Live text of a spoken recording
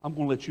I'm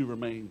going to let you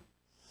remain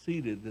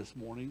seated this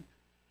morning.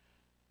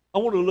 I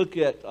want to look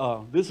at,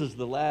 this is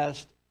the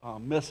last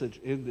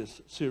message in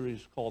this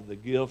series called The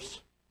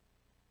Gifts.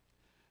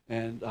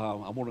 And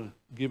I want to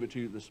give it to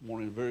you this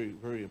morning, a very,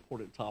 very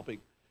important topic.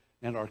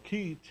 And our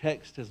key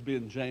text has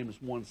been James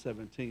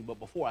 1:17. But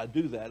before I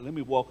do that, let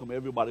me welcome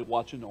everybody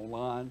watching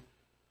online.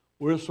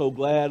 We're so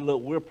glad.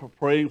 Look, we're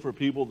praying for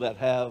people that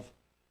have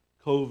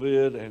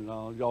COVID. And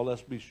y'all,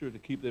 let's be sure to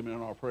keep them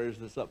in our prayers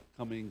this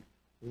upcoming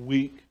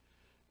week.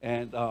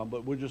 And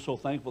but we're just so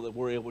thankful that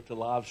we're able to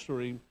live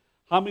stream.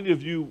 How many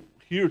of you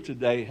here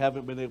today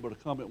haven't been able to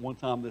come at one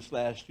time this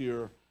last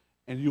year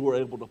and you were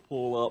able to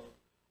pull up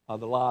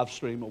the live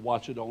stream and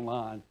watch it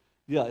online?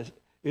 Yeah,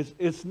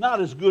 it's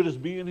not as good as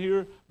being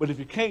here, but if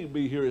you can't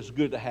be here, it's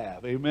good to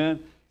have.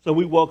 Amen? So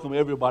we welcome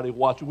everybody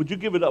watching. Would you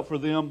give it up for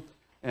them?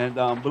 And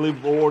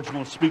believe the Lord's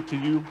going to speak to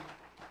you.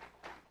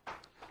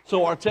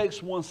 So our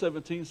text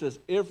 1:17 says,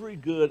 every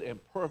good and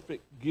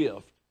perfect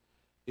gift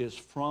is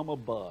from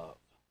above,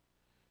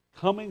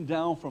 coming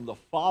down from the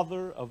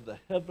Father of the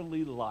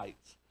heavenly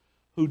lights,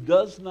 who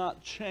does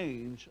not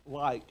change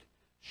like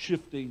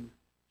shifting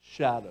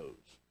shadows.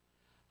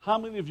 How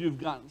many of you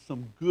have gotten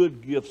some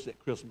good gifts at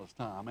Christmas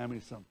time?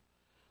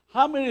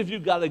 How many of you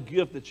got a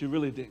gift that you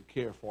really didn't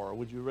care for?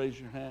 Would you raise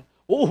your hand?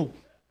 Oh,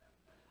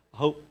 I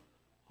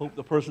hope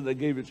the person that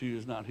gave it to you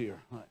is not here.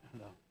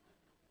 No.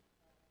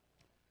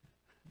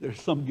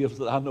 There's some gifts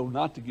that I know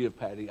not to give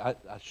Patty. I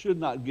should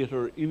not get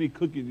her any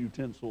cooking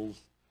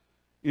utensils,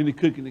 any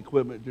cooking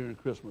equipment during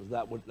Christmas.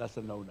 That's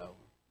a no-no.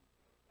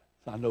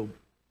 So I know.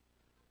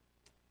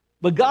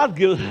 But God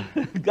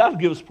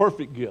gives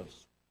perfect gifts.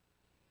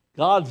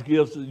 God's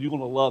gifts, you're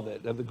going to love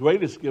it. And the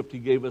greatest gift He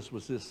gave us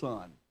was His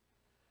Son.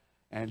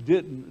 And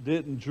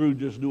didn't Drew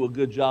just do a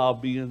good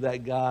job being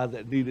that guy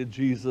that needed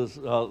Jesus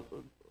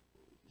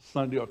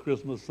Sunday or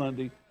Christmas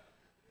Sunday?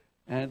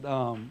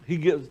 And He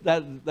gives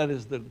that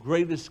is the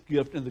greatest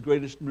gift and the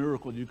greatest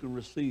miracle you can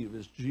receive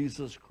is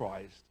Jesus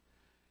Christ.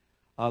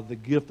 The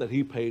gift that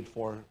He paid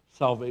for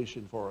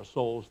salvation for our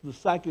souls. The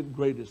second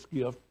greatest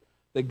gift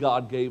that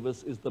God gave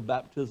us is the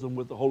baptism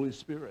with the Holy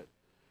Spirit.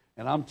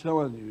 And I'm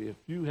telling you, if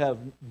you have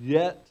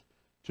yet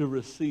to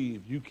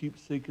receive, you keep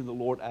seeking the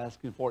Lord,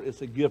 asking for it.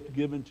 It's a gift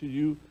given to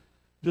you.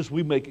 Just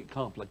we make it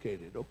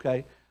complicated,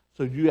 okay?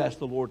 So you ask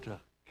the Lord to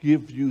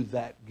give you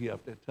that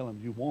gift and tell Him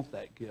you want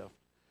that gift.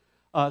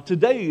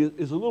 Today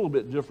is a little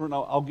bit different.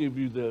 I'll give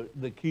you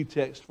the key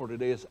text for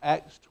today. It's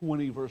Acts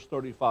 20, verse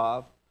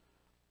 35.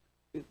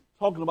 It's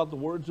talking about the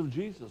words of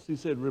Jesus. He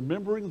said,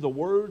 remembering the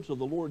words of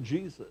the Lord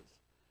Jesus,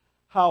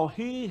 how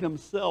He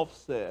Himself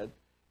said,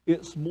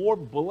 it's more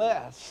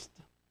blessed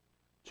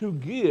to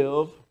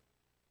give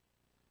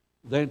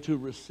than to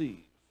receive.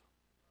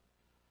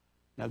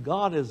 Now,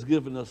 God has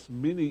given us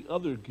many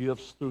other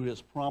gifts through His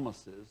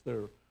promises.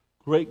 They're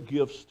great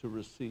gifts to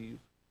receive.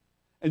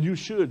 And you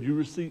should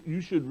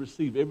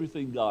receive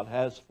everything God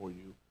has for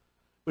you.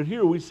 But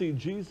here we see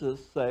Jesus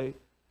say,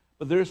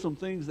 but there's some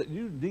things that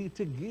you need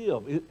to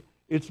give.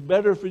 It's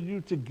better for you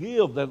to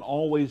give than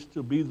always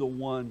to be the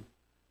one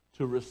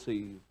to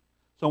receive.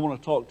 So I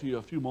want to talk to you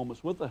a few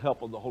moments with the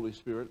help of the Holy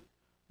Spirit,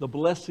 the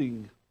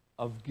blessing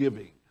of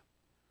giving.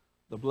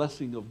 The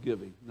blessing of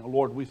giving. Now,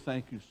 Lord, we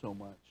thank You so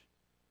much.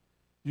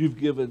 You've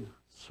given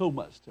so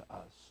much to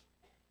us.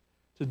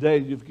 Today,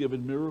 You've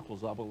given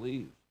miracles, I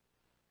believe.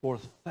 Lord,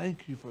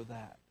 thank You for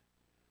that.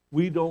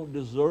 We don't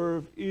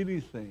deserve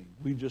anything.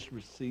 We just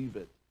receive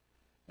it.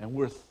 And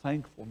we're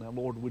thankful. Now,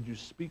 Lord, would You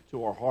speak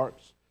to our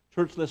hearts?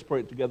 Church, let's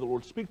pray together.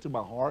 Lord, speak to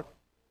my heart.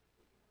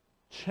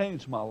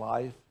 Change my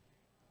life.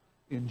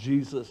 In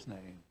Jesus'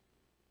 name,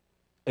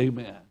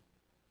 amen.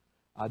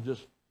 I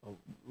just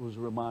was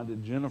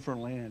reminded Jennifer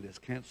Land is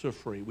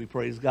cancer-free. We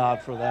praise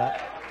God for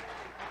that.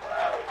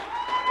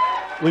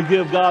 We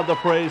give God the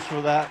praise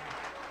for that.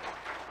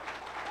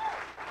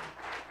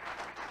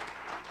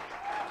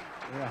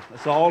 Yeah,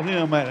 it's all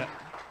Him, ain't it?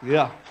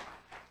 Yeah.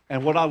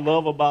 And what I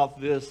love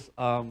about this,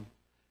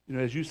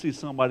 as you see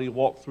somebody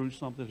walk through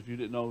something, if you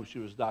didn't know she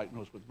was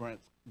diagnosed with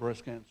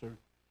breast cancer,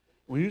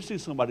 when you see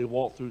somebody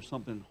walk through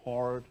something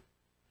hard,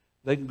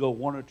 they can go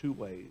one or two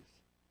ways.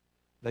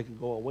 They can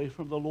go away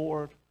from the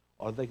Lord,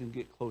 or they can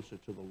get closer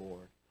to the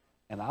Lord.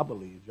 And I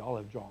believe y'all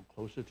have drawn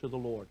closer to the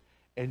Lord,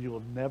 and you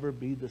will never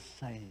be the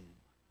same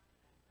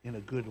in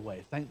a good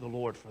way. Thank the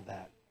Lord for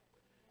that.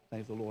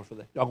 Thank the Lord for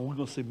that. Y'all, we're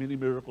going to see many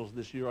miracles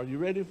this year. Are you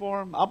ready for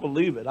them? I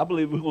believe it. I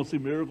believe we're going to see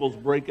miracles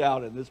break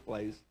out in this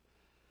place.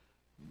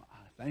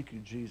 Thank You,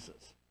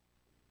 Jesus.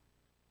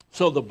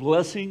 So the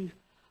blessing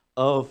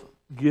of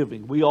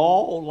giving. We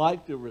all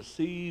like to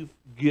receive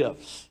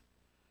gifts.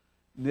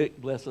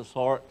 Nick, bless his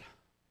heart,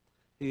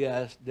 he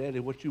asked, Daddy,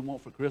 what you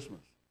want for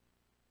Christmas?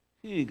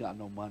 He ain't got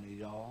no money,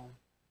 y'all.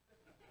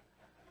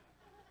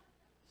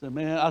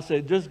 I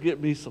said, just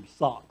get me some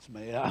socks,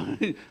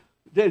 man.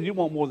 Daddy, you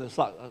want more than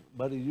socks.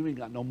 Buddy, you ain't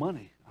got no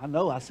money. I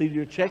know, I see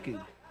you're checking.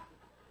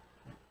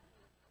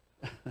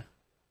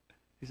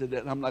 He said,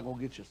 Dad, I'm not going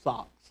to get you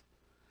socks.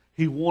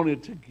 He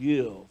wanted to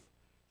give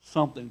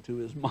something to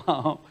his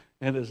mom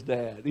and his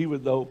dad,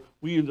 even though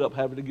we ended up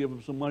having to give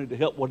him some money to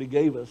help what he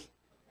gave us.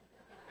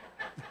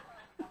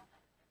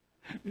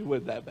 It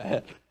wasn't that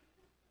bad.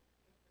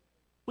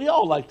 We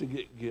all like to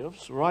get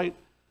gifts, right?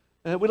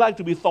 And we like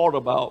to be thought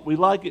about. We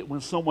like it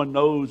when someone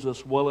knows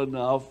us well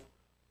enough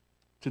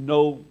to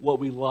know what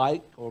we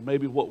like or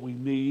maybe what we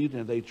need,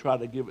 and they try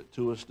to give it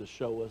to us to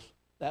show us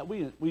that.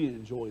 We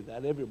enjoy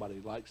that.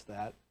 Everybody likes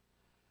that.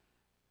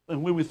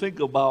 And when we think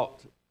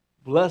about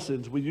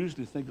blessings, we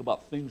usually think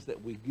about things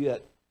that we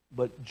get,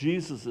 but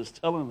Jesus is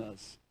telling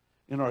us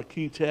in our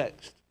key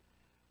text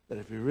that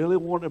if you really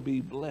want to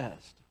be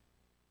blessed,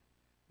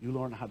 you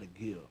learn how to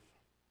give.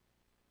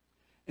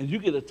 And you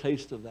get a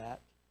taste of that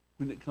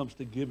when it comes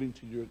to giving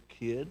to your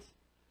kids.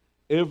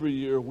 Every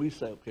year we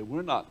say, okay,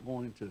 we're not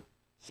going to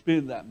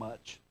spend that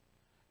much.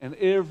 And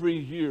every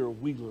year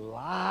we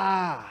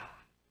lie.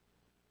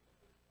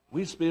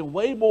 We spend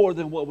way more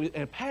than what we,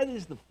 and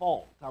Patty's the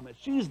fault. I mean,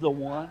 she's the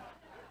one.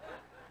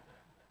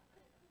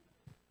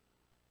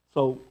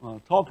 So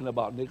talking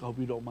about Nick, I hope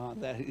you don't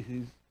mind that.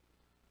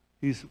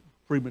 He's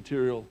free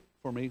material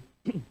for me.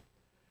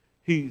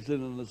 He's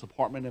in his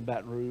apartment in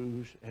Baton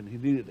Rouge, and he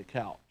needed a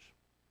couch.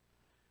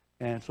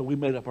 And so we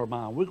made up our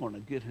mind, we're going to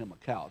get him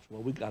a couch.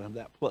 Well, we got him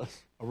that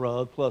plus a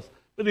rug plus.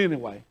 But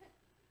anyway,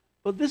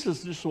 but this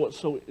is just what's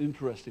so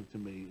interesting to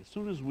me. As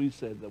soon as we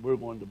said that we're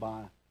going to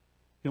buy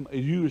him a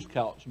used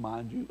couch,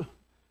 mind you,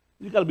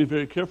 you got to be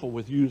very careful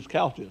with used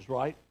couches,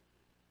 right?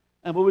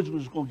 And but we're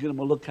just going to get him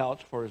a little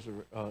couch for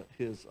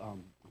his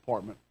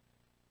apartment.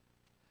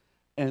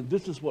 And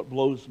this is what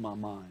blows my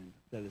mind,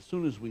 that as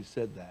soon as we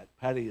said that,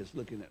 Patty is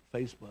looking at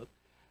Facebook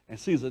and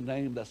sees a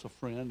name that's a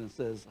friend and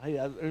says, hey,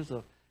 there's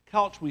a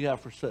couch we have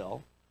for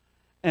sale,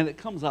 and it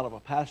comes out of a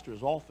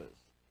pastor's office.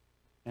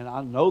 And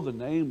I know the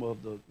name of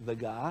the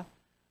guy,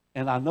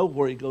 and I know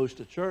where he goes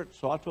to church.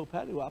 So I told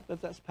Patty, well, I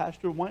bet that's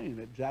Pastor Wayne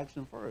at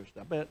Jackson First.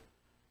 I bet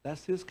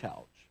that's his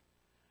couch.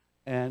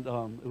 And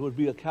it would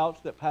be a couch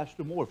that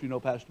Pastor Moore, if you know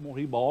Pastor Moore,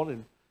 he bought,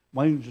 and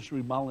Wayne just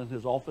remodeling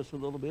his office a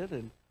little bit.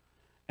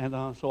 And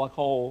so I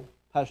called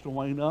Pastor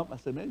Wayne up. I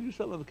said, man, you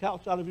selling the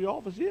couch out of your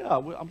office? Yeah,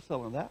 I'm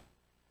selling that.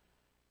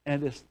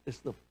 And it's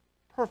the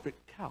perfect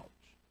couch.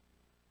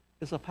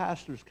 It's a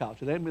pastor's couch.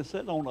 It ain't been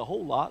sitting on a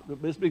whole lot, but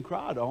it's been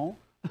cried on.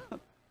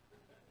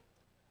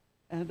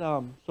 And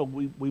so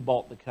we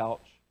bought the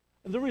couch.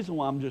 And the reason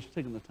why I'm just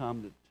taking the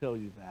time to tell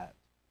you that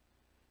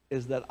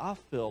is that I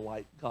feel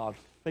like God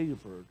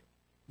favored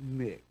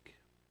Nick.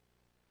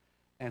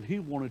 And he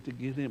wanted to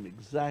get him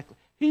exactly.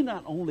 He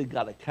not only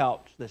got a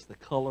couch that's the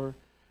color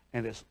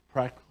and it's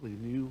practically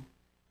new,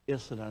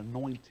 it's an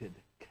anointed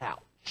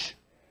couch.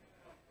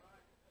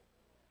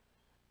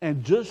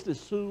 And just as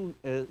soon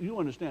as, you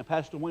understand,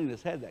 Pastor Wayne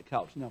has had that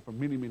couch now for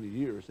many, many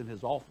years in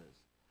his office.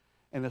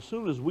 And as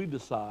soon as we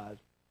decide,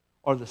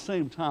 or the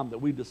same time that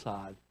we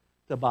decide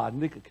to buy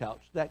Nick a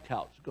couch, that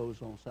couch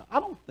goes on sale. I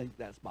don't think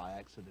that's by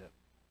accident.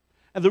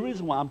 And the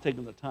reason why I'm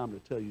taking the time to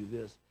tell you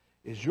this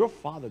is your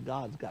Father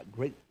God's got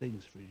great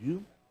things for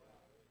you.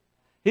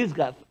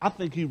 I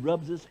think he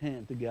rubs his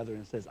hand together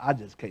and says, I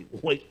just can't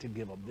wait to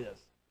give him this.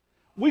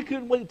 We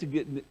couldn't wait to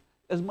get Nick.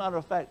 As a matter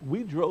of fact,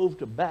 we drove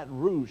to Baton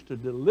Rouge to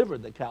deliver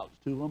the couch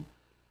to him.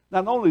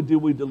 Not only did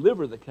we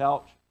deliver the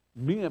couch,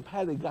 me and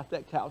Patty got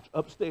that couch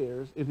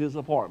upstairs in his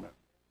apartment.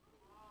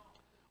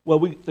 Well,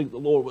 we think the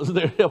Lord was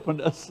there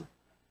helping us.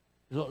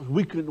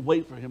 We couldn't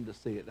wait for him to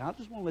see it. And I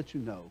just want to let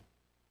you know,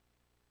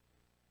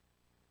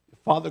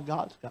 Father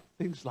God's got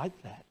things like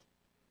that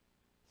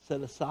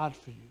set aside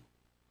for you.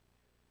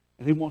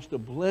 And he wants to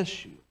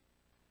bless you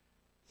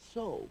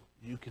so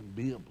you can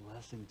be a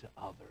blessing to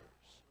others.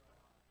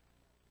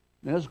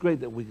 Now, it's great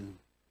that we can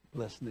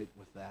bless Nick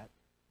with that,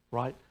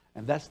 right?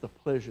 And that's the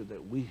pleasure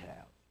that we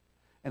have.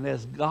 And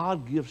as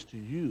God gives to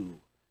you,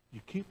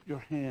 you keep your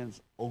hands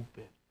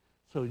open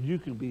so you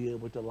can be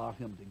able to allow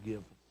him to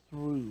give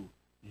through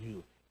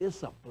you.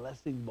 It's a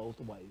blessing both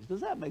ways.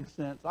 Does that make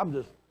sense? I'm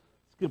just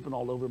skipping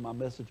all over my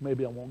message.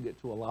 Maybe I won't get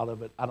to a lot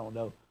of it. I don't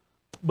know.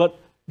 But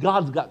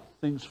God's got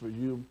things for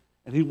you,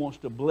 and he wants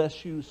to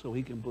bless you so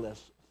he can bless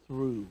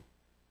through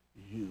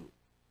you.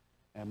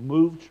 And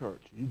Move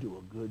Church, you do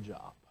a good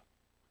job.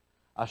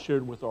 I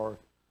shared with our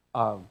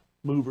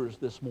movers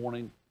this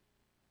morning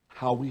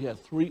how we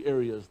had 3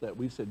 areas that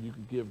we said you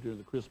could give during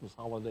the Christmas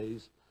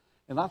holidays.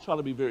 And I try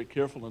to be very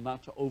careful and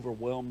not to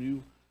overwhelm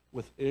you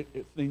with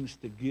things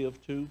to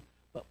give to.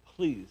 But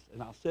please,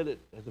 and I said it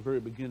at the very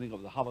beginning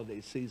of the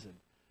holiday season,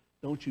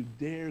 don't you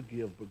dare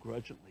give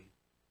begrudgingly.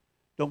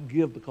 Don't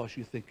give because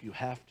you think you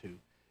have to.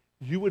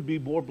 You would be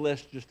more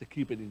blessed just to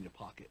keep it in your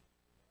pocket.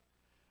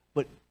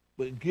 But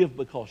give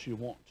because you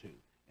want to.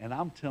 And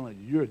I'm telling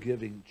you, you're a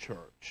giving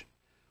church.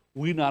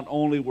 We not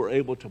only were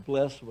able to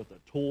bless with the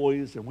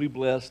toys, and we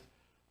blessed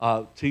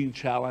Teen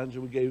Challenge,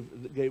 and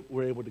we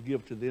were able to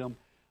give to them.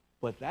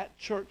 But that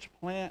church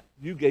plant,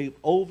 you gave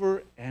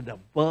over and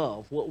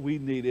above what we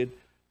needed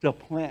to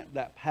plant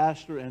that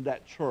pastor and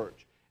that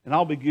church. And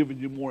I'll be giving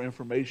you more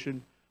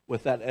information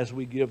with that as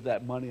we give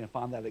that money and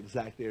find that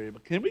exact area.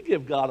 But can we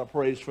give God a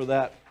praise for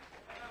that?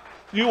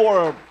 You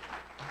are,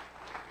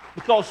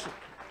 because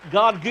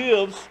God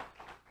gives,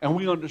 And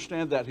we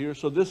understand that here.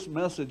 So this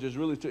message is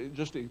really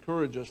just to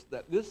encourage us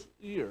that this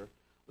year,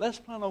 let's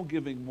plan on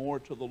giving more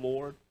to the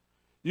Lord.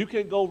 You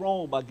can't go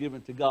wrong by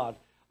giving to God.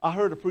 I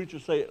heard a preacher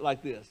say it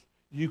like this: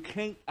 you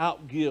can't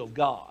outgive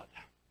God.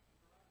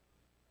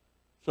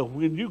 So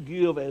when you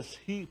give as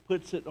He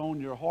puts it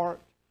on your heart,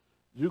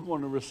 you're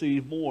going to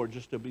receive more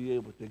just to be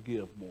able to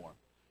give more.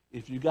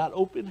 If you got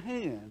open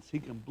hands, He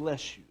can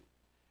bless you.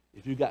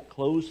 If you got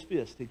closed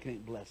fists, He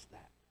can't bless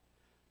that.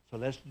 So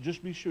let's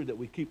just be sure that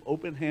we keep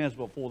open hands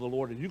before the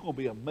Lord, and you're going to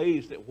be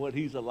amazed at what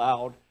He's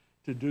allowed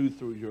to do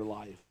through your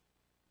life.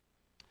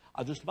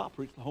 I just about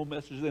preached the whole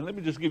message then. Let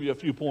me just give you a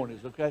few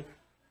pointers, okay?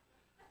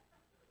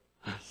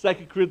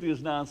 2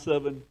 Corinthians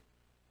 9:7,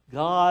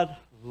 God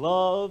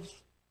loves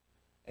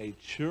a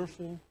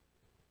cheerful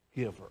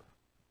giver.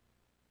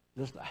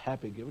 Just a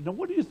happy giver. Now,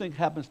 what do you think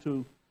happens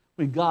to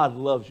when God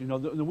loves you? You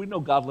know, we know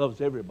God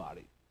loves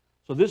everybody.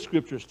 So this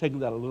scripture is taking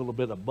that a little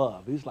bit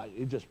above. He's like,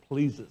 it just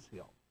pleases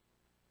Him.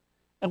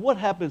 And what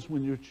happens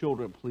when your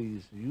children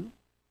please you?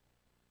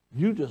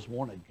 You just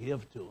want to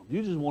give to them.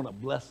 You just want to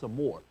bless them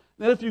more.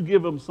 Then if you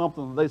give them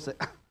something and they say,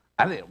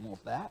 I didn't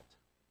want that.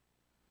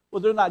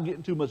 Well, they're not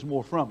getting too much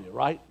more from you,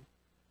 right?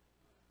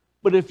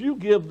 But if you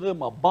give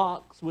them a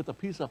box with a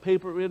piece of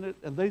paper in it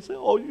and they say,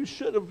 oh, you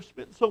should have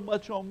spent so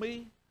much on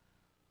me,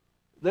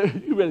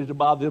 you're ready to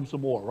buy them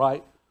some more,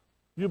 right?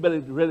 You're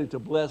ready to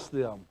bless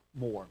them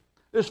more.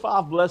 There's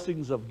 5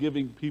 blessings of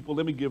giving people.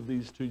 Let me give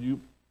these to you.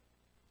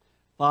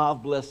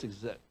 5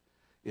 blessings that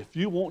if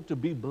you want to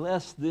be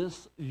blessed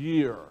this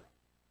year,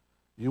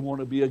 you want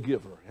to be a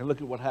giver. And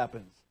look at what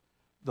happens.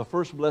 The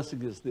first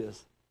blessing is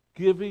this: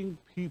 giving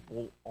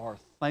people are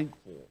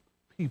thankful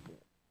people.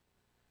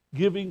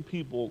 Giving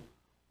people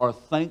are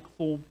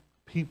thankful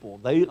people.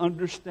 They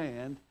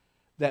understand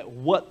that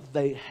what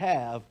they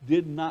have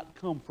did not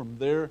come from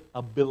their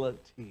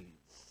abilities.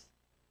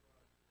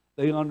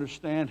 They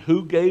understand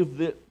who gave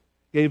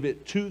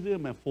it to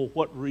them and for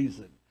what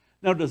reason.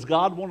 Now, does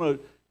God want to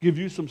give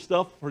you some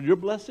stuff for your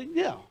blessing?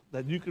 Yeah.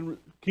 That you can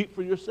keep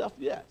for yourself?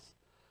 Yes.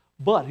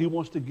 But He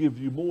wants to give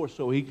you more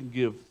so He can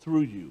give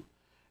through you.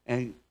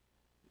 And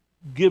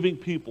giving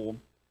people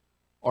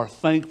are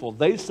thankful.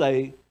 They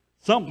say,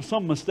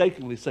 some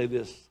mistakenly say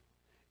this: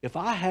 if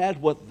I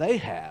had what they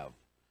have,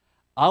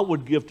 I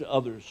would give to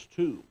others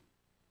too.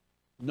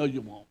 No,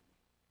 you won't.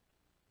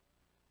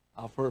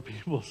 I've heard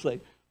people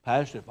say,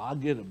 Pastor, if I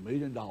get $1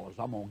 million,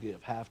 I'm going to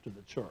give half to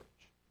the church.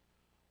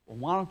 Well,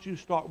 why don't you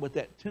start with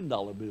that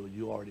 $10 bill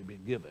you already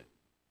been given?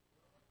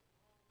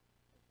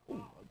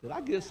 Ooh, did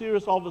I get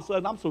serious all of a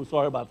sudden? I'm so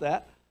sorry about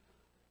that.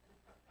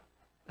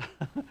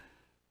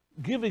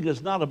 Giving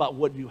is not about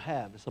what you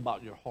have. It's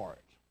about your heart.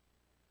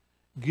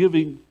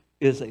 Giving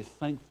is a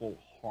thankful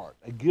heart.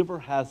 A giver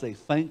has a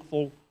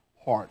thankful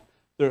heart.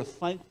 They're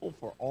thankful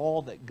for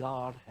all that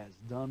God has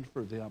done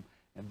for them.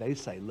 And they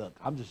say, look,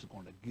 I'm just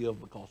going to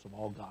give because of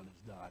all God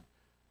has done.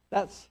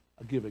 That's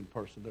a giving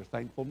person. They're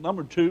thankful.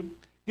 Number 2,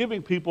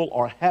 giving people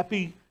are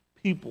happy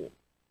people.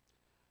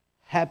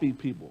 Happy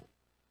people.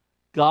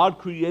 God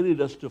created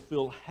us to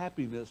feel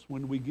happiness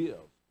when we give.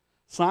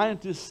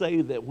 Scientists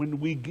say that when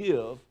we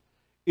give,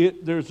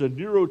 there's a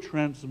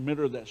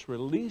neurotransmitter that's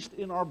released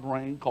in our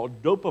brain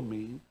called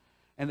dopamine,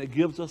 and it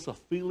gives us a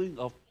feeling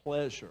of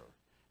pleasure.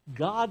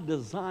 God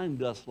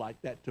designed us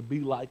like that, to be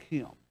like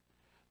Him.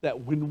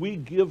 That when we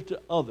give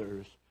to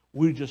others,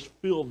 we just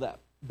feel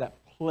that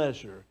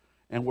pleasure,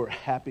 and we're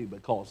happy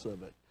because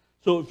of it.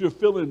 So if you're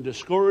feeling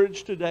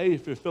discouraged today,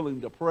 if you're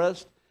feeling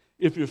depressed,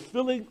 if you're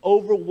feeling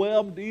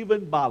overwhelmed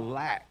even by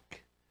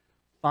lack,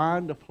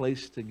 find a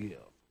place to give.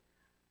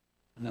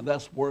 Now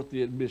that's worth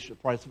the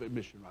price of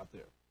admission right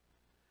there.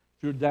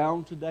 If you're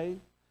down today,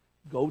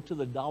 go to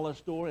the dollar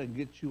store and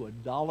get you a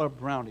 $1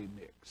 brownie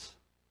mix.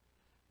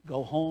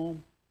 Go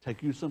home,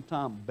 take you some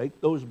time, bake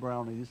those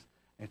brownies,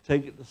 and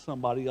take it to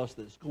somebody else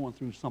that's going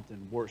through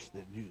something worse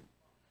than you.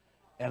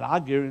 And I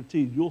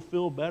guarantee you'll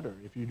feel better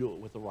if you do it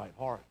with the right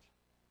heart.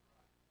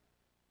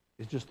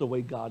 It's just the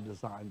way God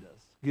designed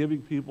us.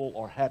 Giving people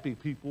are happy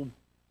people.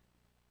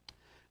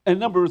 And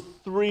number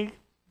 3,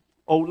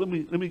 let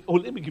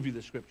me give you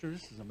the scripture.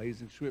 This is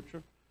amazing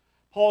scripture.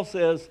 Paul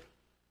says,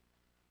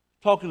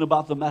 talking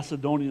about the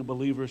Macedonian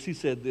believers, he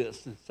said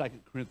this in 2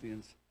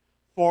 Corinthians,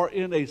 for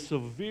in a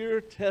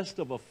severe test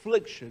of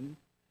affliction,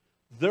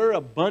 their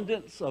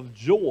abundance of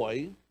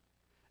joy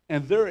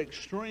and their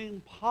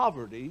extreme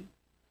poverty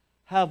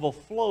have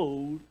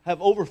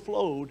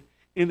overflowed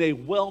in a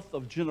wealth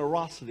of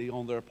generosity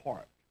on their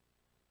part.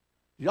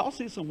 Y'all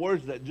see some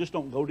words that just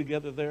don't go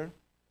together there?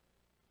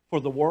 For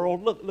the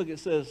world, look, it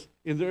says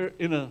they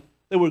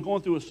were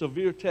going through a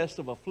severe test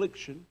of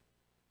affliction,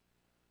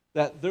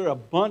 that their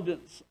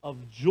abundance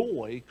of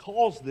joy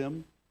caused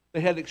them,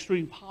 they had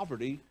extreme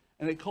poverty,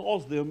 and it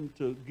caused them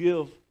to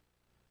give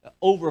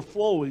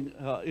overflowing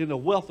in a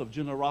wealth of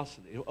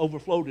generosity. It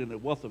overflowed in a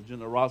wealth of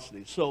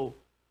generosity. So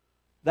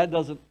that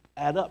doesn't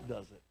add up,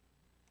 does it?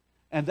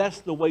 And that's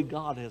the way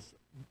God has,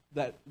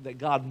 that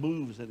God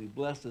moves and He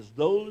blesses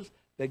those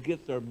that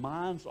get their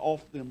minds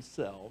off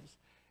themselves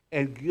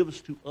and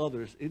gives to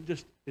others.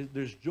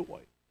 There's joy.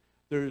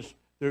 there's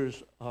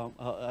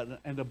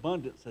an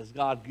abundance as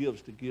God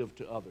gives to give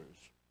to others.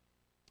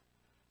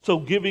 So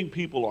giving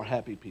people are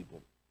happy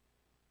people.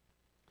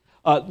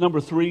 Number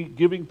 3,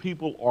 giving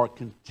people are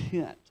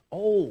content.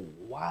 Oh,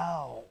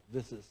 wow.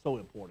 This is so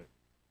important.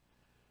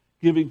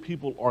 Giving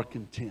people are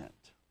content.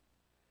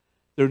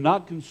 They're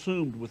not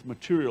consumed with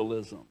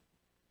materialism.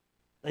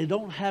 They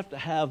don't have to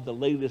have the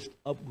latest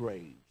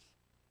upgrades.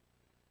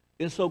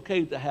 It's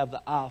okay to have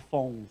the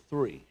iPhone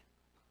 3.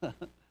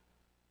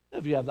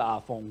 If you have the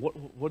iPhone,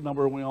 what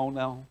number are we on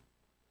now?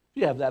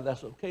 If you have that,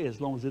 that's okay,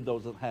 as long as it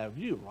doesn't have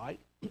you, right?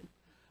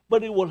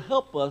 But it will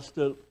help us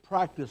to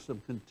practice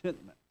some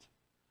contentment.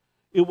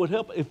 It would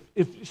help,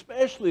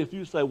 especially if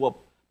you say, well,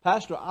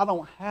 Pastor, I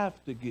don't have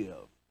to give.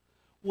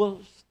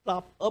 Well,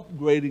 stop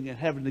upgrading and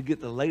having to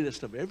get the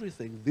latest of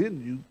everything.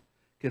 Then you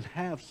can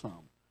have some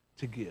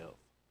to give.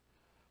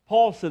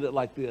 Paul said it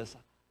like this.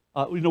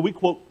 We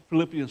quote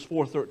Philippians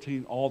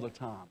 4:13 all the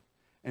time.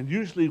 And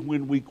usually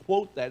when we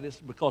quote that, it's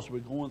because we're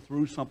going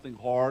through something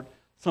hard,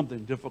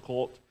 something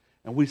difficult,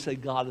 and we say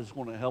God is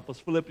going to help us.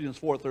 Philippians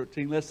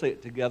 4:13, let's say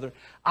it together.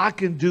 I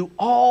can do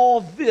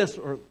all this,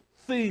 or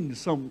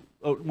things,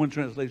 one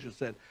translation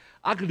said.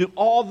 I can do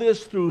all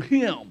this through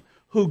Him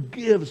who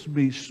gives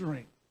me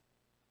strength.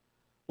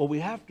 Well, we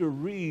have to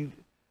read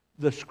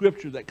the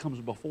scripture that comes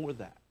before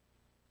that.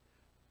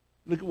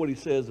 Look at what he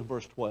says in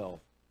verse 12.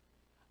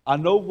 I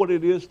know what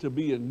it is to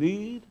be in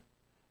need,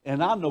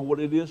 and I know what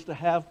it is to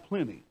have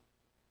plenty.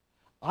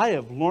 I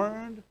have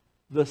learned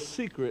the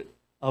secret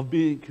of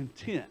being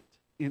content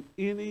in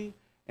any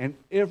and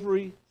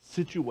every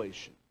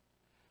situation,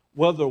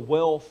 whether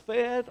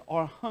well-fed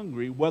or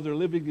hungry, whether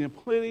living in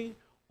plenty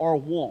or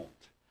want.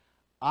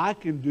 I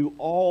can do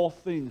all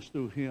things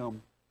through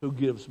Him who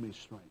gives me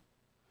strength.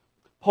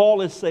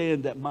 Paul is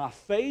saying that my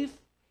faith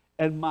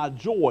and my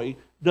joy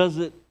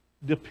doesn't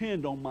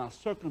depend on my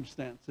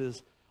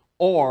circumstances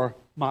or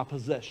my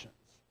possessions.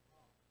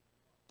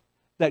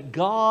 That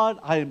God,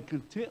 I am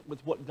content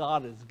with what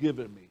God has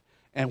given me.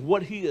 And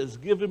what He has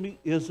given me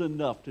is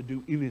enough to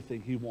do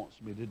anything He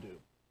wants me to do.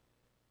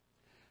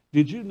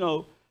 Did you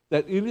know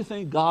that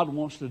anything God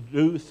wants to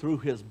do through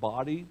His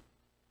body,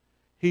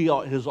 He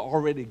has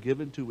already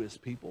given to His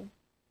people?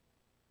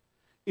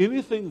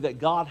 Anything that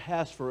God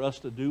has for us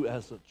to do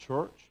as a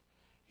church,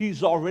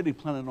 He's already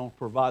planning on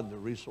providing the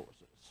resources.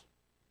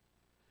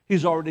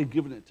 He's already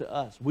given it to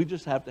us. We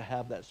just have to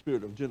have that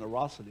spirit of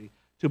generosity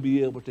to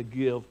be able to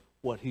give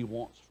what He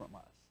wants from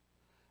us.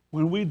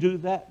 When we do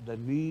that, the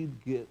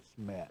need gets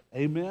met.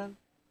 Amen?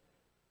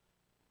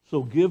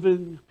 So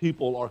giving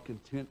people are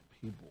content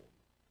people.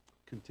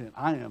 Content.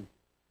 I am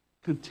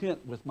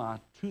content with my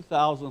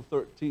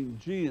 2013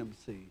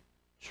 GMC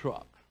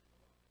truck.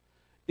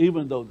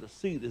 Even though the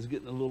seat is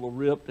getting a little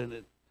ripped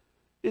and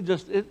it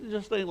just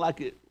ain't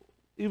like it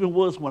even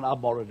was when I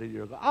bought it a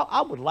year ago.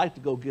 I would like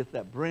to go get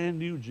that brand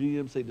new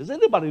GMC. Does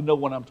anybody know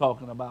what I'm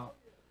talking about?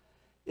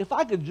 If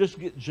I could just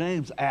get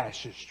James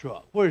Ash's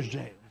truck. Where's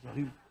James?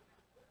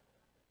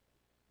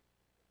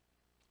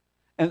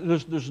 And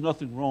there's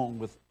nothing wrong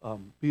with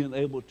being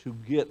able to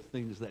get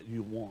things that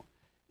you want,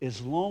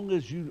 as long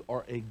as you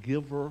are a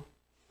giver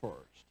first.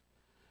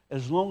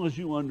 As long as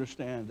you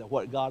understand that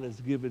what God has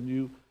given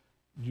you,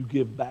 you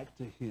give back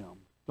to Him.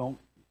 Don't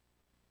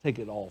take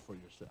it all for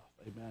yourself.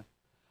 Amen.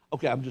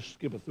 Okay, I'm just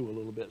skipping through a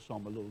little bit, so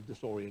I'm a little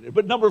disoriented.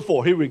 But number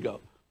 4, here we go.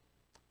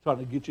 Trying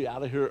to get you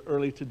out of here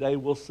early today.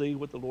 We'll see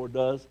what the Lord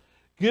does.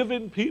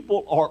 Giving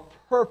people are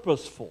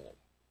purposeful.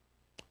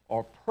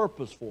 Are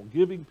purposeful.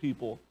 Giving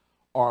people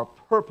are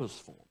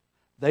purposeful.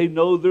 They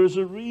know there's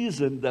a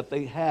reason that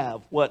they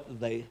have what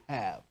they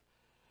have.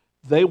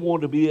 They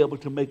want to be able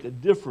to make a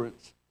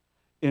difference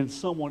in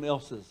someone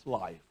else's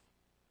life.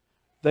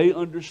 They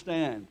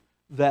understand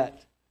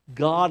that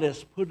God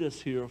has put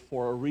us here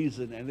for a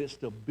reason, and it's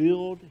to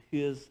build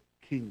His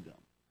kingdom.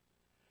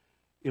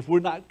 If we're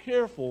not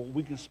careful,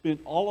 we can spend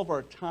all of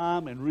our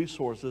time and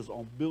resources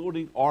on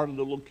building our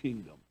little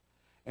kingdom.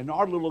 And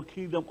our little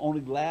kingdom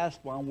only lasts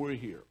while we're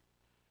here.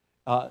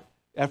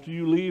 After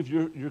you leave,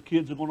 your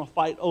kids are going to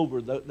fight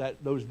over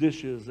those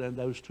dishes and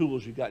those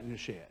tools you got in your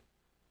shed.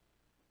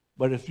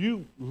 But if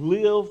you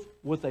live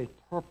with a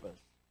purpose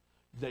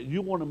that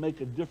you want to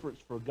make a difference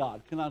for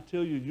God, can I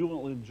tell you, you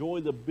will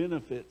enjoy the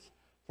benefits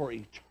for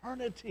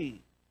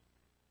eternity.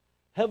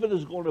 Heaven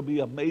is going to be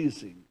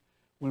amazing.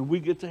 When we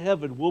get to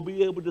heaven, we'll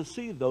be able to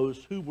see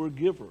those who were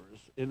givers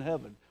in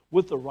heaven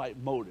with the right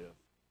motive.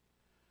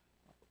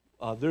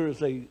 There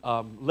is a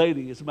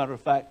lady, as a matter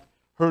of fact,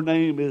 her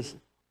name is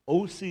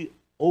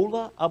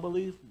Osceola, I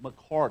believe,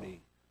 McCarty.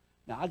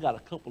 Now, I got a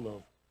couple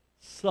of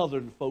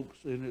Southern folks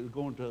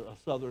going to a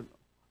Southern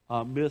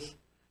Miss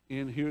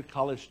in here,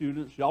 college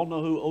students. Y'all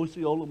know who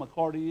Osceola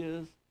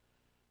McCarty is?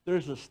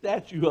 There's a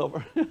statue of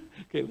her.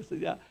 Okay, let's see.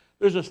 Yeah,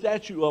 there's a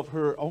statue of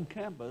her on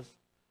campus.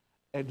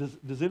 And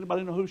does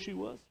anybody know who she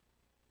was?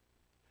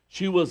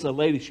 She was a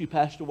lady. She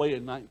passed away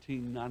in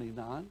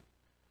 1999.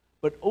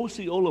 But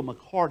Osceola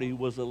McCarty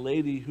was a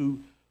lady who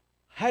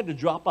had to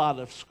drop out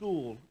of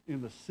school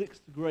in the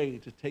 6th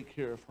grade to take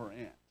care of her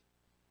aunt.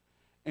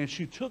 And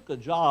she took a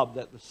job,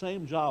 the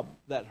same job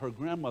that her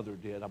grandmother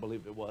did, I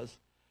believe it was.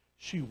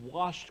 She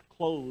washed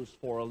clothes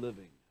for a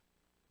living.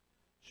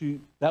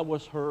 That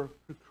was her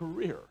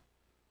career,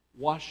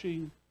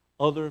 washing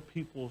other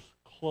people's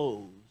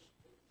clothes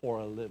for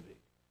a living.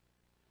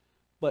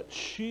 But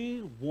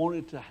she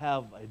wanted to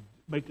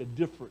make a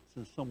difference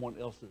in someone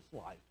else's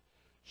life.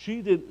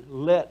 She didn't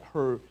let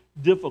her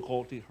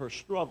difficulty, her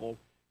struggle,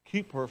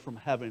 keep her from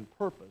having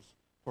purpose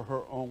for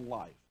her own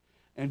life.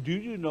 And do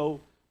you know,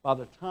 by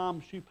the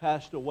time she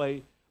passed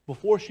away,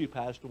 before she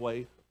passed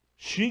away,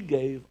 she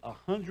gave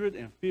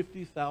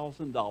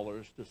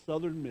 $150,000 to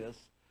Southern Miss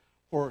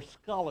for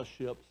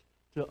scholarships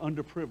to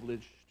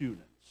underprivileged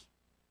students.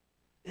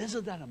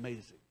 Isn't that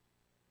amazing?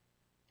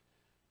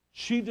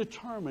 She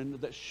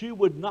determined that she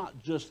would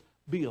not just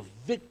be a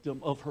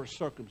victim of her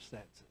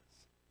circumstances,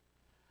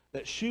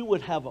 that she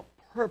would have a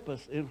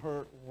purpose in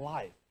her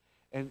life.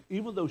 And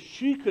even though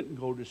she couldn't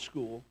go to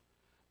school,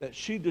 that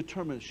she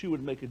determined she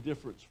would make a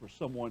difference for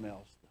someone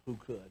else who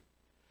could.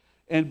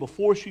 And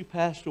before she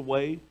passed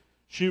away,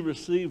 she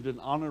received an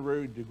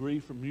honorary degree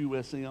from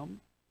USM.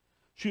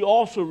 She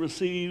also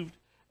received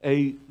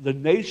the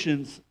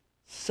nation's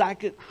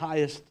second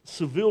highest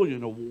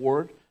civilian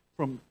award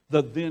from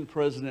the then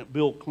President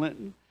Bill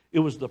Clinton. It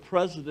was the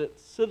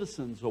President's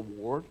Citizens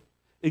Award.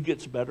 It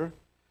gets better.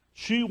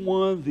 She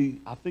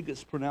won I think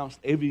it's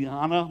pronounced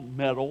Aviana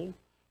Medal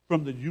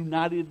from the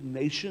United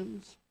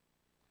Nations.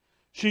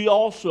 She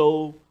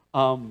also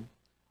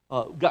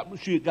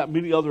got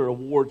many other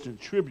awards and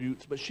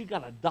tributes, but she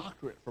got a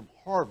doctorate from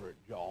Harvard,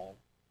 y'all,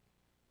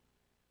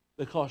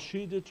 because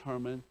she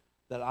determined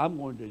that I'm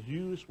going to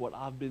use what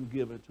I've been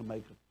given to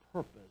make a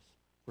purpose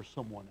for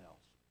someone else.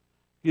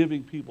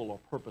 Giving people are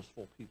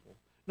purposeful people.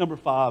 Number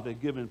 5,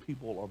 and giving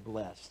people are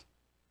blessed.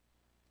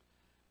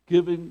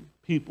 Giving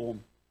people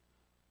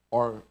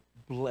are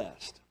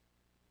blessed.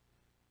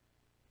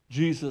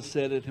 Jesus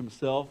said it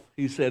himself.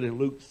 He said in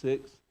Luke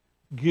 6,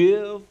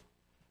 give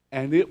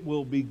and it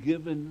will be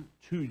given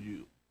to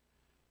you.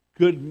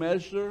 Good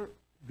measure,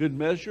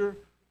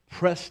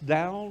 pressed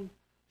down,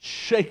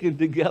 shaken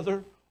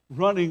together,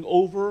 running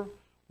over,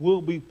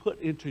 will be put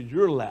into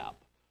your lap.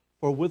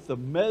 For with the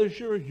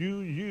measure you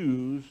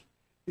use,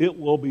 it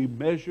will be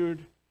measured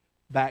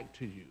back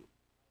to you.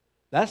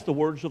 That's the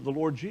words of the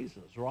Lord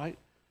Jesus, right?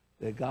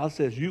 That God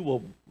says you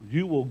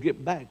will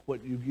get back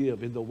what you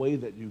give in the way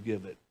that you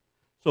give it.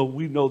 So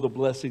we know the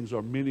blessings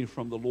are many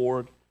from the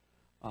Lord.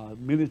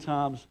 Many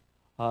times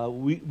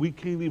we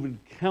can't even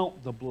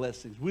count the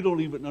blessings. We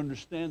don't even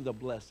understand the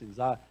blessings.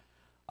 I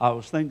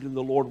was thanking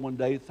the Lord one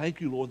day.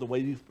 Thank you, Lord, the way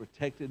you've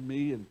protected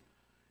me, and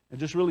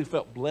just really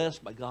felt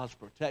blessed by God's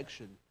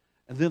protection.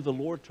 And then the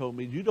Lord told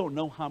me, you don't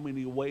know how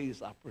many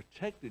ways I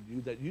protected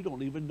you that you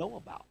don't even know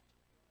about.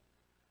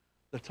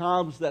 The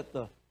times that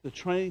the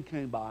train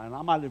came by, and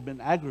I might have been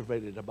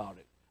aggravated about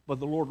it, but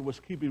the Lord was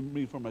keeping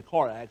me from a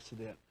car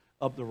accident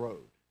up the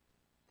road.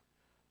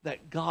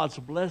 That God's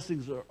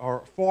blessings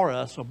are for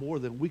us are more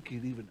than we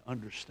can even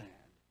understand.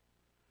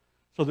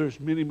 So there's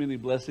many, many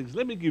blessings.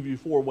 Let me give you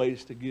 4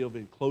 ways to give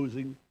in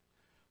closing.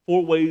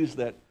 4 ways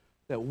that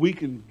we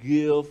can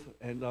give.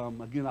 And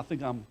again, I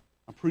think I'm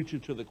preaching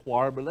to the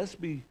choir, but let's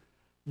be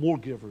more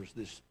givers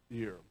this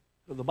year.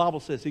 The Bible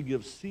says he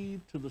gives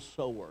seed to the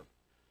sower.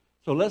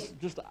 So let's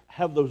just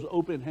have those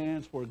open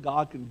hands where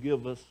God can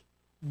give us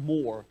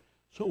more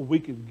so we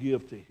can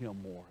give to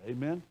him more.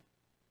 Amen?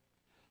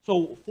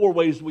 So 4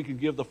 ways we can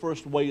give. The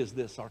first way is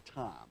this, our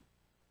time.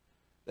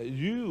 That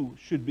you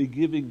should be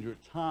giving your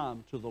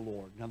time to the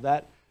Lord.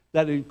 Now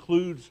that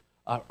includes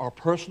our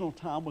personal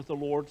time with the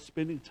Lord,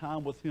 spending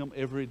time with him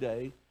every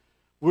day.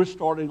 We're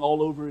starting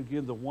all over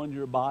again the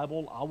 1-year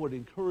Bible. I would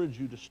encourage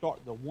you to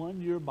start the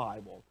 1-year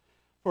Bible.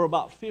 For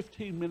about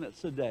 15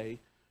 minutes a day,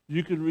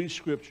 you can read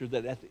Scripture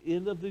that at the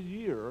end of the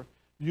year,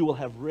 you will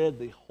have read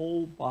the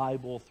whole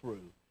Bible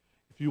through.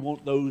 If you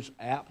want those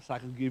apps, I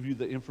can give you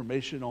the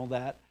information on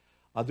that.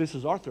 This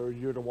is our 3rd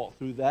year to walk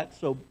through that.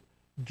 So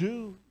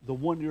do the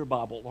 1-year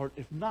Bible. Or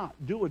if not,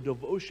 do a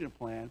devotion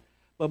plan.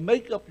 But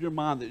make up your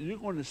mind that you're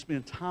going to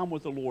spend time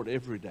with the Lord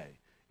every day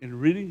in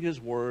reading his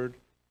word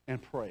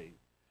and praying.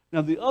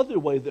 Now, the other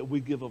way that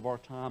we give of our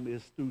time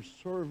is through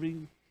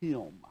serving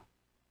him.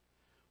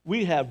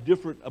 We have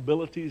different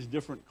abilities,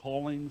 different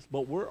callings,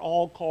 but we're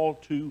all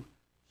called to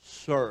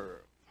serve.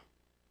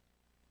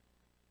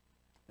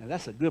 And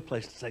that's a good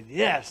place to say,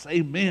 yes,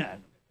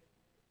 amen.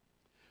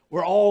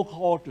 We're all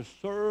called to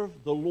serve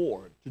the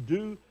Lord, to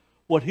do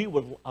what he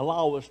would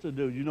allow us to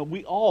do. You know,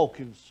 we all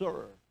can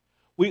serve.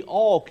 We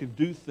all can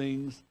do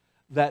things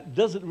that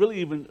doesn't really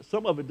even,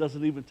 some of it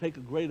doesn't even take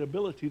a great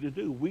ability to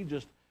do.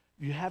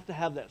 You have to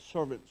have that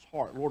servant's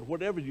heart. Lord,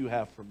 whatever you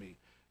have for me.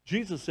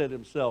 Jesus said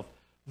himself,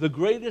 the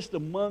greatest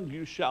among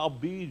you shall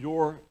be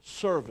your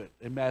servant,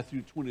 in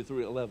Matthew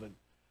 23:11.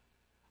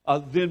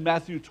 Then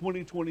Matthew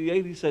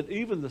 20:28, he said,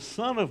 even the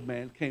Son of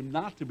Man came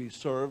not to be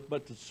served,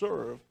 but to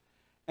serve,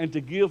 and to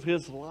give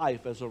his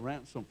life as a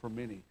ransom for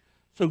many.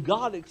 So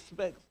God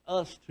expects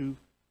us to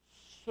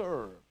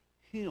serve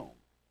him.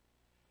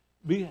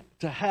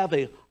 to have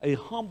a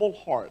humble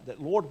heart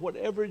that, Lord,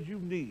 whatever you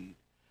need,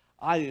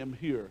 I am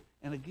here.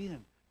 And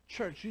again,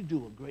 church, you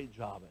do a great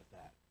job at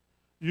that.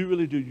 You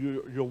really do.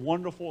 You're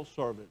wonderful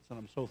servants, and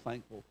I'm so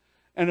thankful.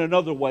 And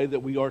another way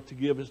that we are to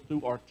give is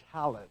through our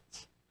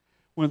talents.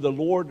 When the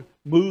Lord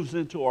moves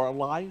into our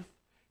life,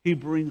 he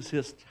brings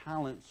his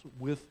talents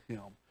with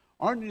him.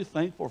 Aren't you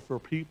thankful for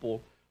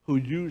people who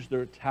use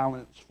their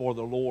talents for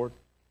the Lord?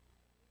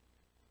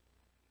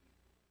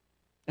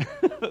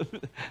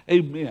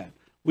 Amen.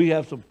 We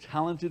have some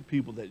talented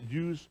people that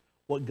use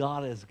what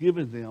God has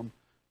given them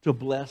to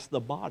bless the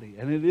body,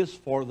 and it is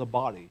for the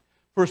body.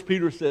 1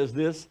 Peter says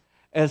this,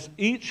 as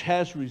each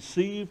has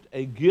received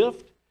a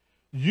gift,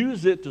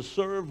 use it to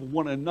serve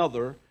one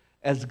another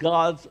as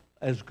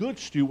good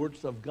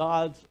stewards of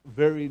God's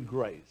varied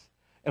grace.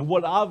 And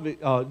what I've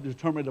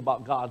determined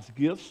about God's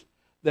gifts,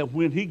 that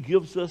when he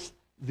gives us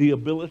the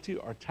ability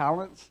or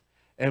talents,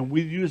 and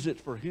we use it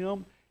for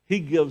him, he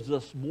gives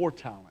us more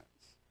talents.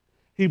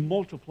 He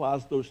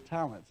multiplies those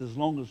talents as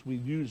long as we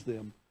use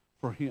them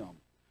for him.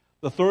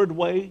 The third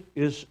way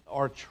is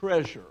our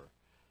treasure.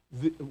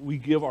 We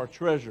give our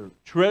treasure.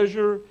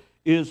 Treasure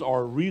is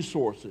our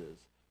resources.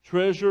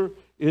 Treasure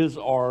is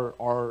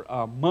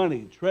our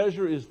money.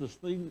 Treasure is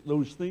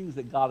those things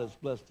that God has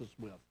blessed us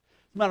with.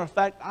 As a matter of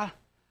fact, I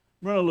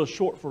run a little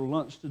short for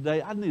lunch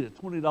today. I need a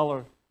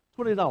 $20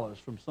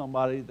 from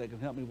somebody that can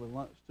help me with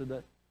lunch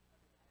today.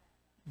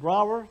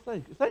 Brower,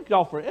 thank you. Thank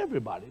y'all for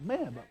everybody.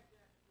 Man,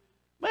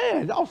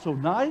 y'all so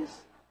nice.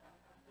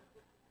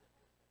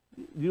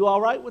 You all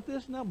right with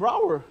this now?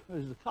 Brower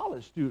is a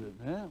college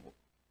student, man.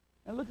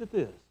 And look at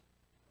this.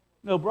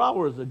 No,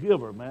 Brower is a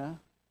giver, man.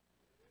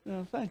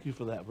 Thank you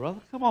for that,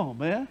 brother. Come on,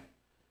 man.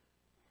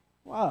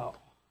 Wow.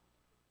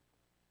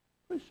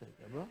 Appreciate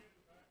that, bro.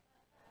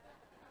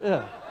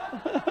 Yeah.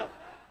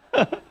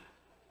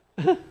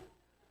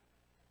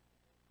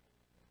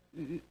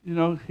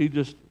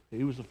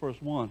 He was the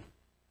first one.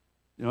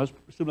 It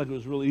seemed like it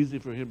was really easy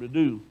for him to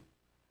do.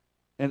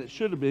 And it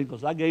should have been,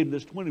 because I gave him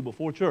this 20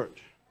 before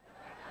church.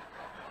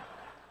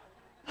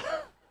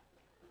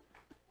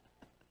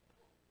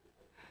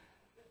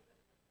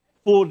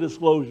 Full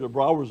disclosure,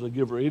 Brower's a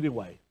giver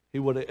anyway. He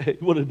would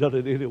have done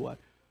it anyway.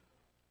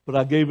 But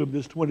I gave him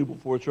this 20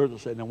 before church. I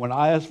said, now when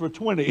I asked for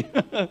 20,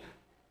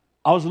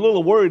 I was a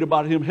little worried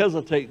about him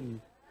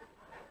hesitating.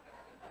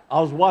 I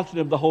was watching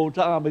him the whole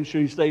time, make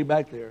sure he stayed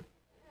back there.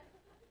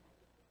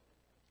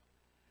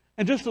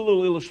 And just a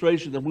little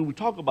illustration that when we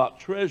talk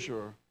about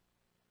treasure,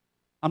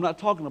 I'm not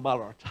talking about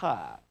our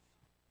tithe.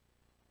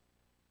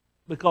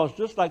 Because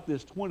just like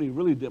this 20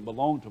 really didn't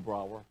belong to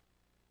Brower,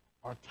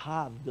 our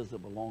tithe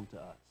doesn't belong to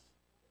us.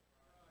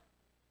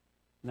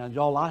 Now,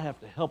 y'all, I have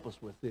to help us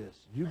with this.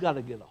 You got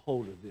to get a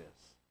hold of this.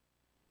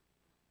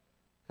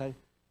 Okay?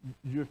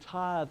 Your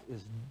tithe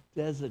is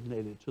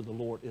designated to the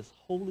Lord. It's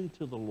holy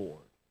to the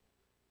Lord.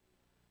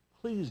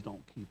 Please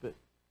don't keep it.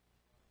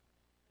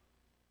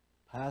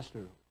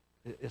 Pastor,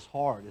 it's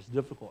hard. It's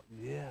difficult.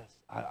 Yes,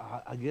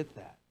 I get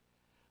that.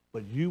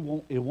 But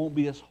it won't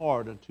be as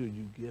hard until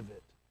you give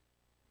it.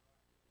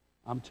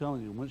 I'm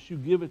telling you, once you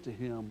give it to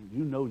him,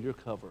 you know you're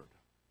covered.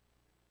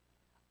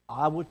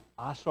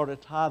 I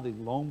started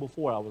tithing long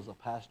before I was a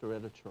pastor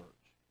at a church.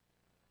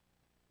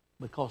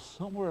 Because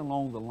somewhere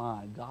along the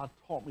line, God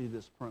taught me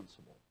this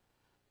principle,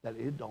 that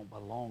it don't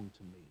belong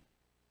to me.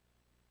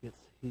 It's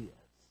his.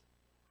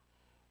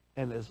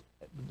 And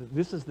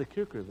this is the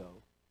kicker,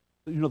 though.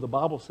 The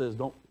Bible says,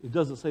 it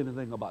doesn't say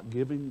anything about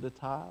giving the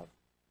tithe.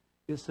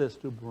 It says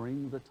to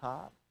bring the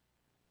tithe.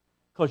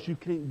 Because you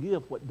can't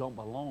give what don't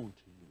belong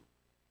to you.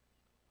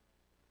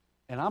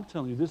 And I'm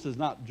telling you, this is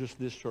not just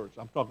this church.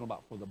 I'm talking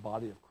about for the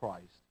body of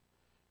Christ.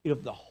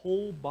 If the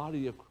whole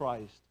body of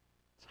Christ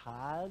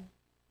tithe,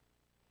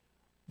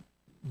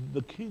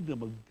 the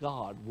kingdom of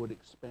God would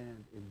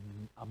expand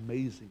in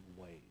amazing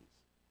ways.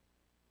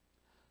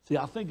 See,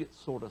 I think it's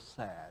sort of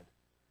sad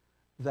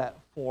that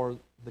for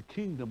the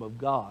kingdom of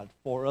God,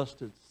 for us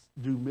to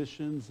do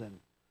missions and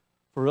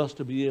for us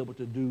to be able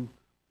to do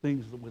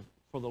things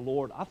for the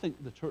Lord, I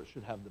think the church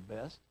should have the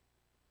best.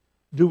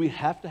 Do we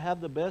have to have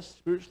the best,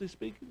 spiritually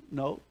speaking?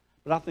 No.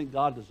 But I think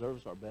God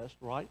deserves our best,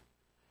 right?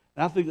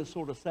 And I think it's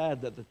sort of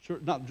sad that the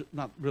church,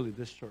 not really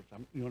this church,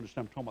 you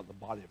understand, I'm talking about the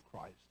body of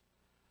Christ,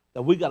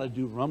 that we got to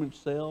do rummage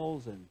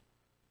sales and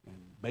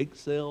bake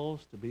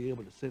sales to be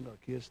able to send our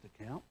kids to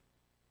camp.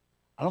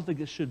 I don't think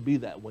it should be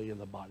that way in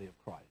the body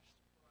of Christ.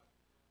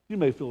 You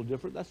may feel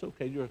different. That's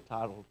okay. You're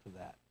entitled to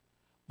that.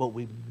 But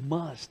we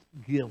must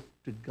give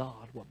to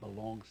God what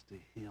belongs to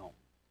him.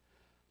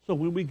 So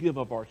when we give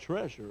of our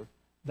treasure,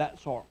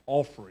 that's our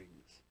offerings.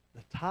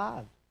 The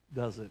tithe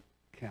doesn't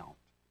count.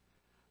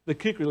 The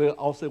kicker,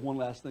 I'll say one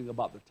last thing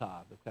about the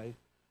tithe, okay?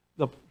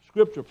 The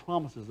scripture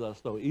promises us,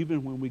 though,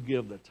 even when we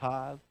give the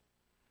tithe,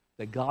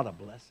 that God will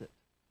bless it.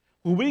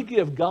 When we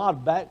give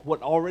God back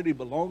what already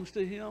belongs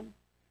to him,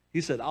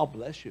 he said, I'll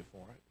bless you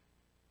for it.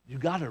 You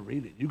got to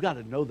read it. You got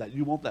to know that.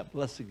 You want that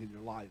blessing in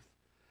your life.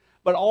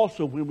 But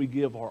also when we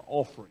give our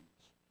offerings,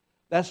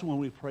 that's when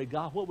we pray,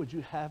 God, what would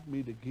you have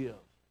me to give?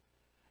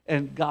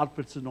 and God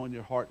puts it on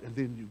your heart, and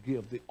then you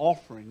give. The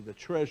offering, the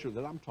treasure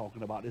that I'm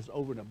talking about is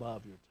over and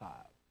above your tithe.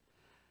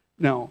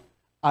 Now,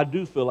 I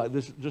do feel like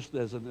this, just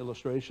as an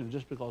illustration,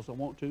 just because I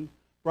want to,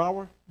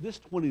 Brower, this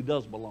 20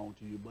 does belong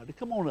to you, buddy.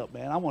 Come on up,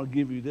 man. I want to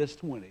give you this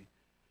 20.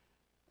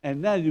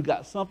 And now you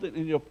got something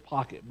in your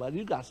pocket, buddy.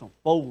 You got some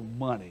fold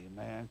money,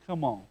 man.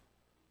 Come on.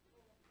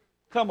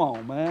 Come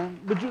on, man.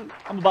 I'm going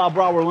to buy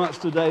Brower lunch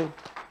today.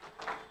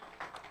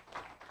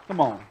 Come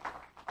on.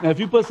 Now, if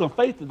you put some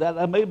faith in that,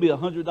 that may be a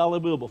 $100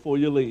 bill before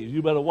you leave.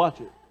 You better watch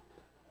it.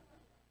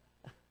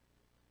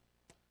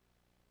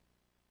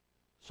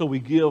 So we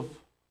give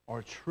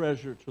our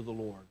treasure to the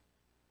Lord.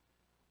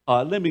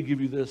 Let me give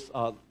you this,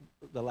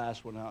 the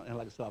last one out. And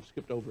like I said, I've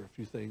skipped over a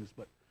few things.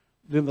 But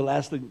then the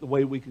last thing, the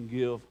way we can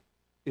give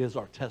is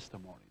our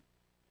testimony.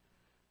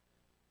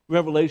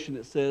 Revelation,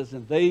 it says,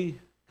 and they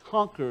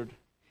conquered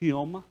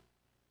him,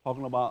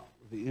 talking about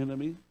the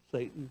enemy,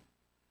 Satan,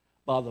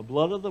 by the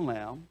blood of the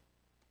Lamb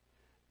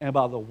and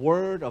by the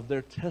word of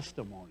their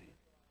testimony.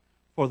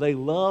 For they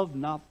loved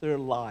not their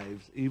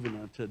lives even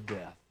unto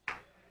death.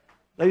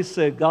 They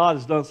said, God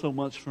has done so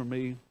much for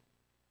me.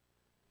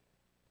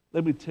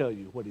 Let me tell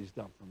you what he's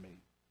done for me.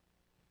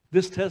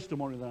 This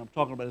testimony that I'm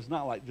talking about is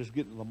not like just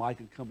getting the mic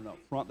and coming up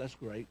front. That's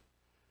great.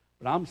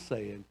 But I'm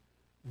saying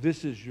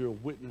this is your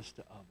witness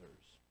to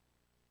others.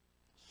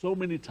 So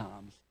many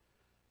times,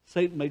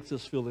 Satan makes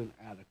us feel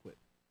inadequate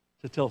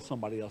to tell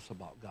somebody else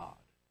about God.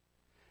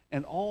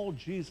 And all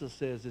Jesus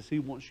says is he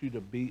wants you to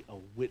be a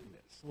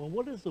witness. Well,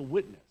 what is a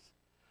witness?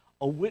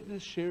 A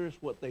witness shares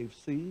what they've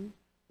seen,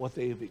 what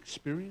they have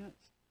experienced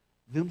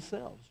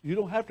themselves. You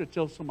don't have to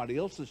tell somebody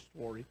else's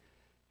story.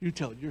 You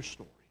tell your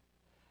story.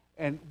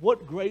 And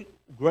what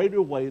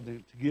greater way than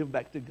to give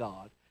back to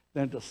God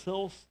than to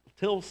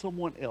tell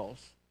someone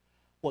else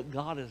what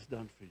God has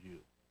done for you.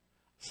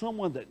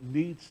 Someone that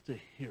needs to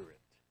hear it.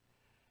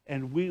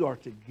 And we are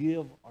to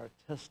give our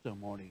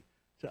testimony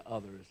to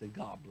others, and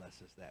God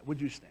blesses that. Would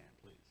you stand,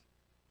 please?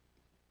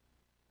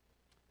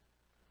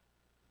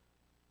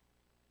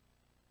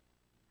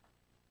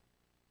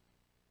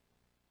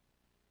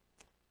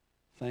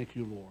 Thank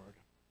you, Lord.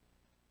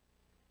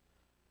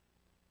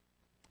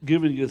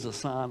 Giving is a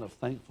sign of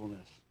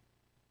thankfulness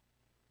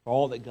for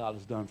all that God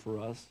has done for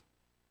us.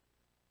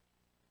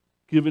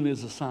 Giving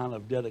is a sign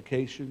of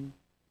dedication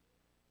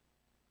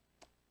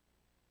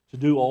to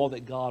do all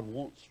that God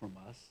wants from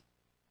us.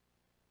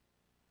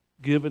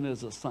 Giving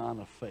is a sign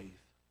of faith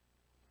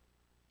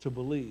to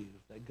believe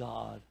that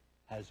God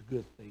has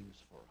good things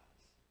for us.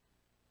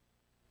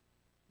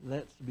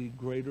 Let's be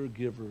greater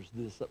givers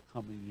this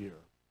upcoming year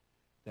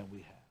than we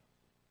have.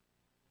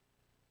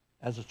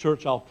 As a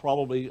church, I'll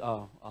be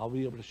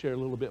able to share a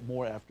little bit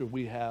more after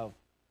we have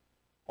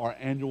our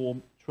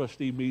annual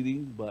trustee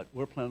meeting, but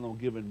we're planning on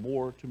giving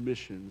more to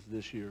missions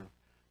this year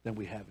than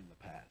we have in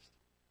the past,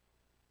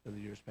 than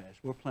the years past.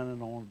 We're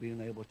planning on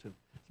being able to, as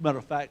a matter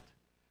of fact,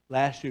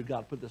 last year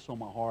God put this on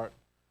my heart.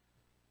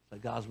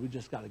 Like, guys, we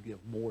just got to give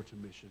more to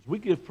missions. We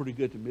give pretty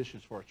good to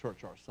missions for a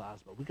church our size,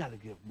 but we got to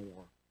give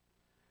more.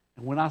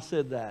 And when I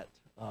said that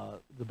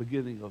the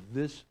beginning of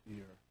this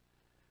year,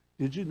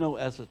 did you know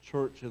as a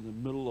church in the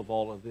middle of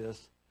all of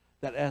this,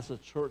 that as a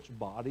church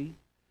body,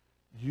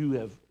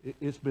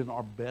 it's been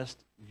our best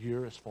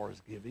year as far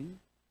as giving?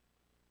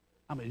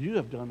 I mean, you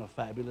have done a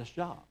fabulous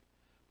job.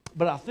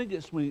 But I think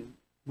it's when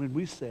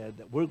we said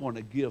that we're going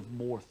to give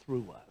more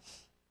through us,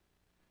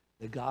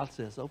 that God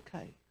says,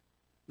 okay,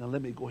 now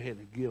let me go ahead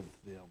and give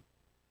them.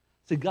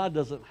 See, God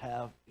doesn't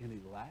have any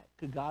lack.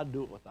 Could God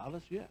do it without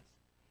us? Yes.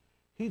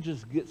 He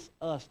just gets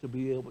us to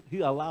be able,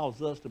 he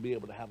allows us to be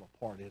able to have a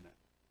part in it.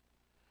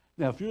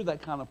 Now, if you're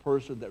that kind of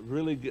person that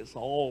really gets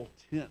all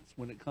tense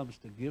when it comes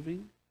to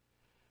giving,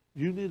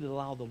 you need to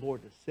allow the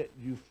Lord to set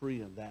you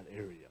free in that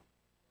area.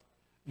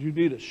 You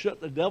need to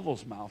shut the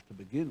devil's mouth to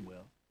begin with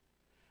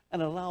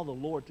and allow the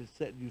Lord to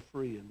set you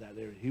free in that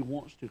area. He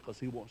wants to, because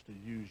he wants to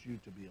use you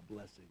to be a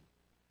blessing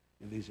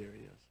in these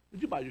areas.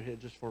 Would you bow your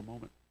head just for a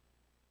moment?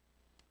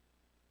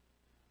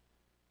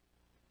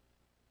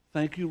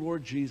 Thank you,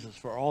 Lord Jesus,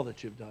 for all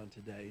that you've done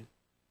today.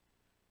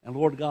 And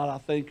Lord God, I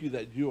thank you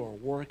that you are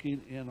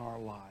working in our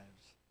lives.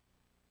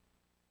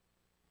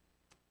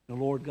 And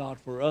Lord God,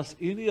 for us,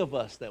 any of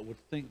us that would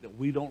think that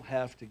we don't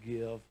have to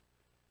give,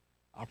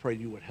 I pray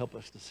you would help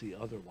us to see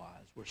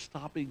otherwise. We're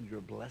stopping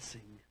your blessing.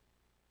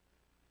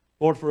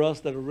 Lord, for us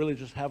that are really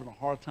just having a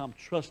hard time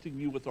trusting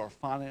you with our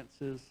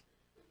finances,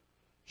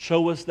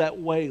 show us that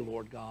way,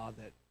 Lord God,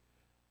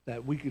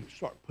 that we can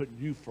start putting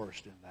you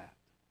first in that.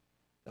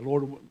 And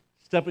Lord,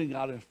 stepping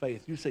out in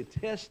faith, you say,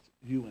 test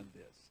you in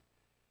this.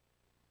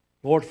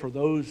 Lord, for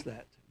those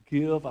that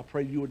give, I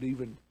pray you would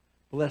even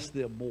bless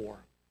them more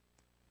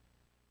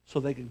so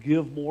they can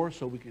give more,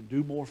 so we can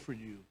do more for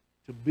you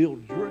to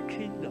build your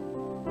kingdom.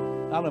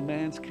 Not a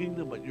man's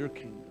kingdom, but your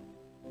kingdom.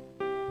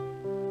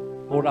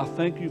 Lord, I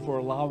thank you for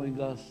allowing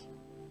us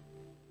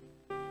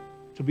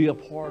to be a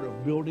part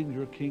of building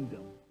your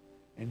kingdom.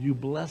 And you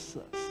bless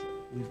us.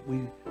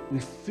 We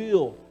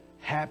feel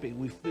happy.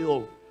 We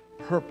feel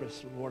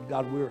purpose, Lord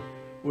God.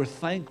 We're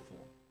thankful.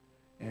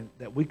 and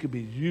that we could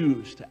be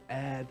used to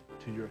add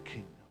to your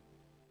kingdom.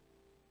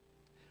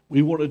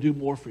 We want to do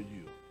more for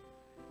you.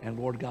 And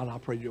Lord God, I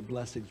pray your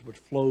blessings would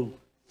flow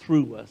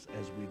through us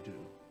as we do.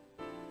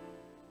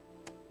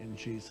 In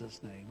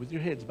Jesus' name. With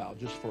your heads bowed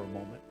just for a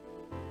moment.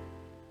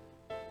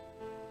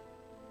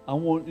 I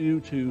want you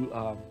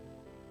to,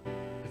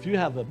 if you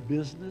have a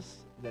business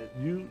that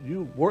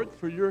you work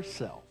for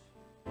yourself,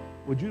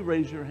 would you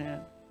raise your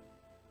hand?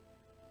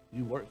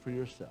 You work for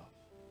yourself.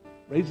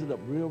 Raise it up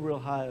real, real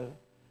high.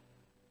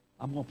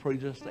 I'm going to pray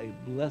just a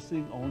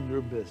blessing on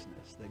your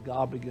business, that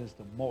God begins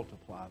to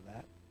multiply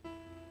that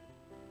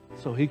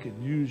so he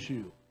can use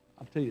you.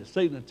 I'll tell you,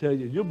 Satan will tell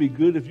you, you'll be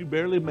good if you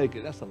barely make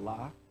it. That's a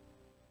lie.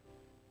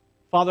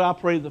 Father, I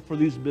pray that for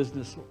these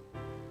businesses,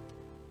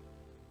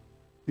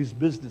 these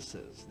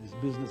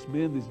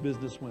businessmen, these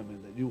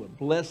businesswomen, that you would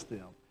bless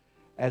them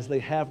as they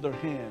have their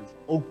hands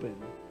open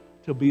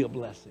to be a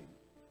blessing.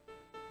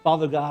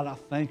 Father God, I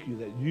thank you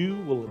that you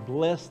will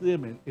bless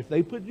them, and if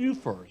they put you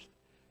first,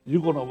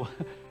 you're going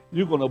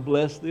to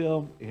bless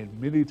them in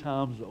many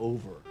times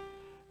over.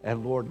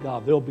 And Lord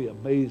God, they'll be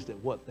amazed at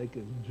what they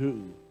can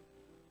do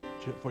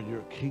for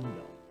your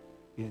kingdom.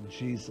 In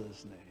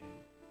Jesus'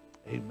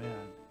 name,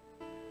 amen.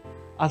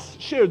 I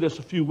shared this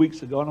a few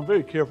weeks ago, and I'm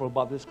very careful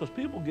about this because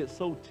people get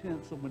so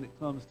tense when it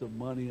comes to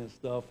money and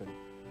stuff. And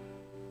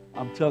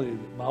I'm telling you,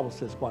 the Bible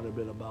says quite a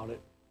bit about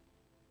it.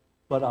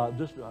 But I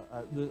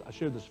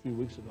shared this a few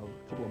weeks ago,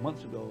 a couple of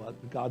months ago.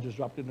 God just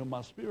dropped into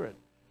my spirit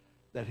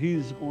that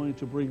he's going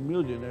to bring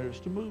millionaires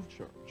to Move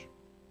Church.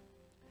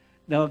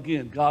 Now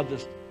again, God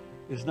just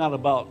is not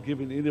about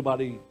giving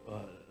anybody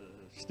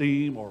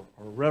esteem or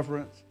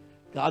reverence.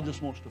 God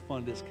just wants to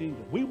fund his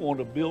kingdom. We want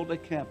to build a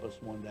campus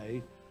one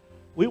day.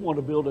 We want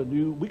to build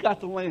we got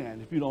the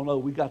land. If you don't know,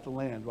 we got the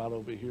land right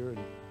over here. And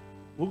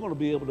we're going to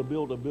be able to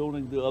build a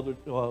building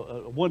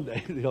one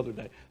day,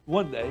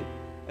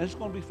 and it's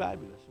going to be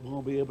fabulous. We're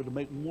going to be able to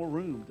make more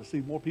room to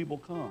see more people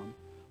come.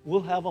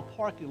 We'll have a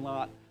parking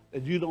lot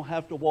that you don't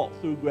have to walk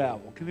through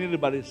gravel. Can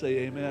anybody say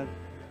amen?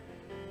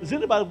 Does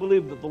anybody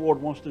believe that the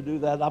Lord wants to do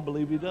that? I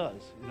believe he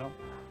does,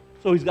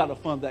 So he's got to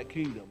fund that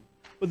kingdom.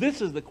 But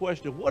this is the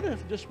question. What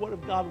if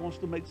God wants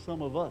to make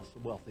some of us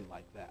wealthy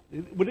like that?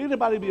 Would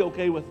anybody be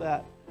okay with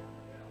that?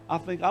 I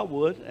think I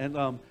would.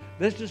 And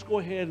let's just go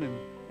ahead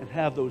and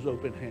have those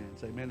open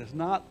hands. Amen. It's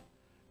not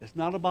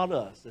about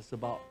us. It's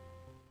about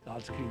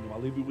God's kingdom.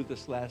 I'll leave you with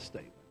this last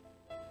statement.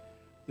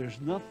 There's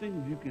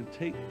nothing you can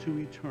take to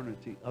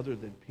eternity other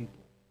than people.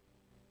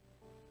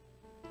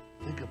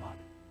 Think about it.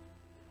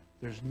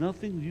 There's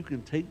nothing you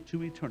can take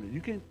to eternity.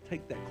 You can't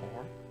take that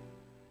car.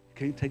 You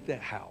can't take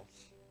that house.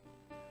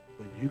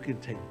 But you can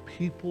take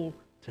people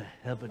to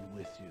heaven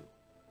with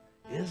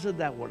you. Isn't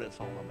that what it's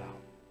all about?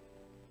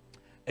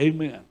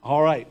 Amen.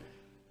 All right.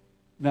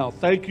 Now,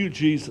 thank you,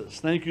 Jesus.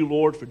 Thank you,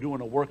 Lord, for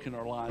doing a work in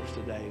our lives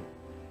today.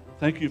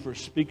 Thank you for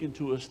speaking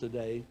to us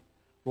today.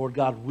 Lord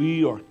God,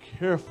 we are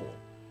careful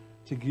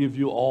to give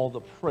you all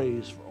the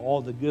praise for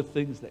all the good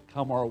things that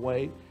come our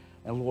way.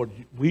 And Lord,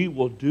 we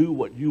will do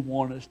what you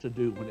want us to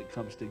do when it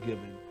comes to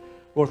giving.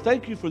 Lord,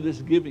 thank you for this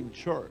giving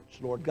church.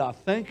 Lord God,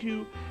 thank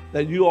you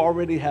that you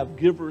already have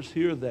givers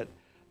here that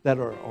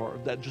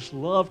just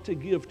love to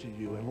give to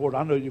you. And Lord,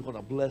 I know you're going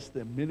to bless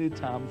them many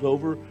times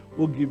over.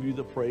 We'll give you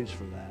the praise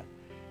for that.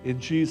 In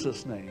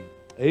Jesus' name,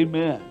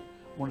 amen.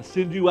 I want to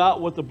send you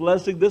out with a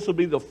blessing. This will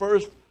be the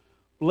first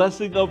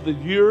blessing of the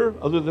year.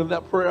 Other than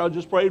that prayer I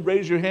just prayed,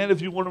 raise your hand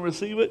if you want to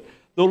receive it.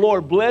 The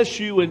Lord bless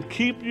you and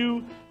keep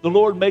you. The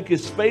Lord make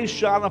his face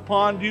shine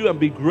upon you and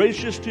be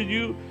gracious to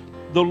you.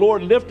 The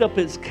Lord lift up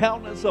his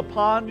countenance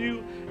upon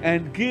you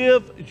and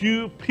give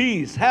you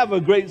peace. Have a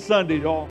great Sunday, y'all.